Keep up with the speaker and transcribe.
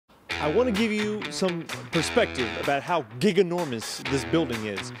I want to give you some perspective about how giganormous this building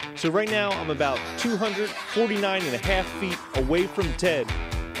is. So right now I'm about 249.5 feet away from Ted,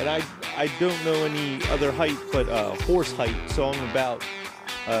 and I don't know any other height but horse height, so I'm about,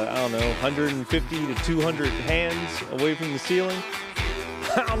 I don't know, 150 to 200 hands away from the ceiling.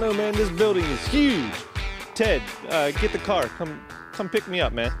 I don't know, man, this building is huge. Ted, get the car, come pick me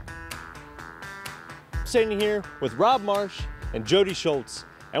up, man. I'm standing here with Rob Marsh and Jody Schultz,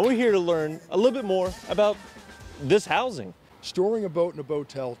 and we're here to learn a little bit more about this housing. Storing a boat in a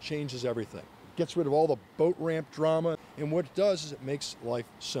boatel changes everything. Gets rid of all the boat ramp drama, and what it does is it makes life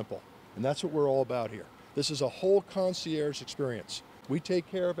simple. And that's what we're all about here. This is a whole concierge experience. We take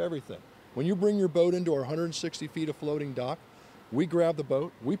care of everything. When you bring your boat into our 160 feet of floating dock, we grab the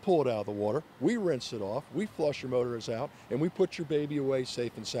boat, we pull it out of the water, we rinse it off, we flush your motors out, and we put your baby away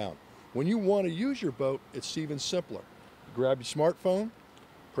safe and sound. When you want to use your boat, it's even simpler. You grab your smartphone,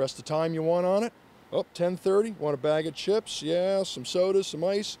 press the time you want on it. Oh, 10:30, want a bag of chips? Yeah, some sodas, some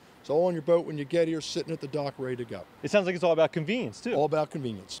ice. It's all on your boat when you get here, sitting at the dock, ready to go. It sounds like it's all about convenience, too. All about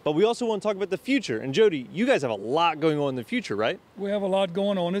convenience. But we also want to talk about the future. And Jody, you guys have a lot going on in the future, right? We have a lot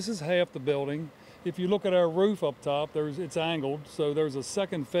going on. This is half the building. If you look at our roof up top, it's angled, so there's a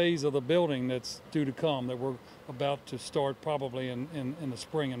second phase of the building that's due to come that we're about to start probably in the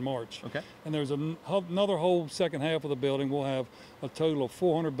spring and March. Okay. And there's another whole second half of the building. We'll have a total of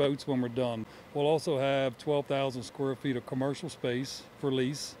 400 boats when we're done. We'll also have 12,000 square feet of commercial space for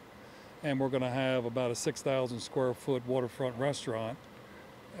lease, and we're going to have about a 6,000 square foot waterfront restaurant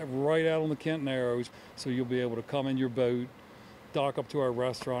right out on the Kent Narrows, so you'll be able to come in your boat, dock up to our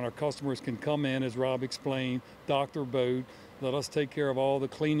restaurant. Our customers can come in, as Rob explained, dock their boat, let us take care of all the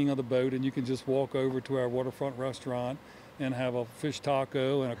cleaning of the boat, and you can just walk over to our waterfront restaurant and have a fish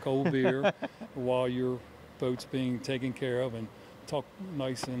taco and a cold beer while your boat's being taken care of and tucked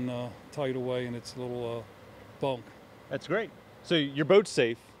nice and tight away in its little bunk. That's great. So your boat's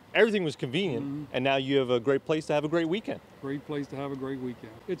safe, everything was convenient, and now you have a great place to have a great weekend. Great place to have a great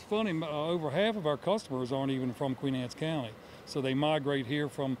weekend. It's funny, over half of our customers aren't even from Queen Anne's County. So they migrate here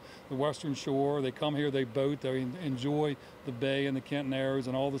from the Western Shore, they come here, they boat, they enjoy the bay and the Kent Narrows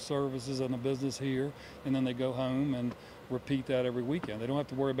and all the services and the business here, and then they go home and repeat that every weekend. They don't have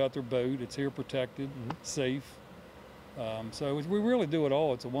to worry about their boat, it's here protected, safe. So we really do it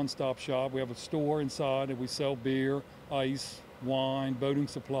all. It's a one-stop shop. We have a store inside and we sell beer, ice, wine, boating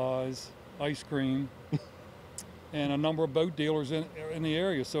supplies, ice cream, and a number of boat dealers in the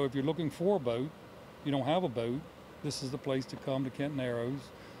area. So if you're looking for a boat, you don't have a boat, this is the place to come to Kent Narrows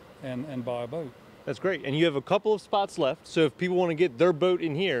and buy a boat. That's great. And you have a couple of spots left, so if people want to get their boat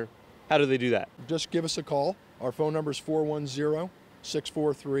in here, how do they do that? Just give us a call. Our phone number is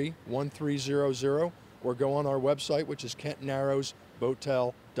 410-643-1300, or go on our website, which is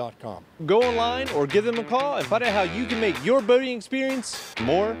KentNarrowsBoatel.com. Go online or give them a call and find out how you can make your boating experience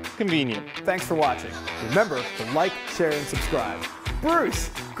more convenient. Thanks for watching. Remember to like, share, and subscribe. Bruce,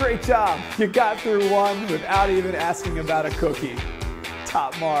 great job. You got through one without even asking about a cookie.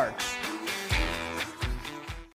 Top marks.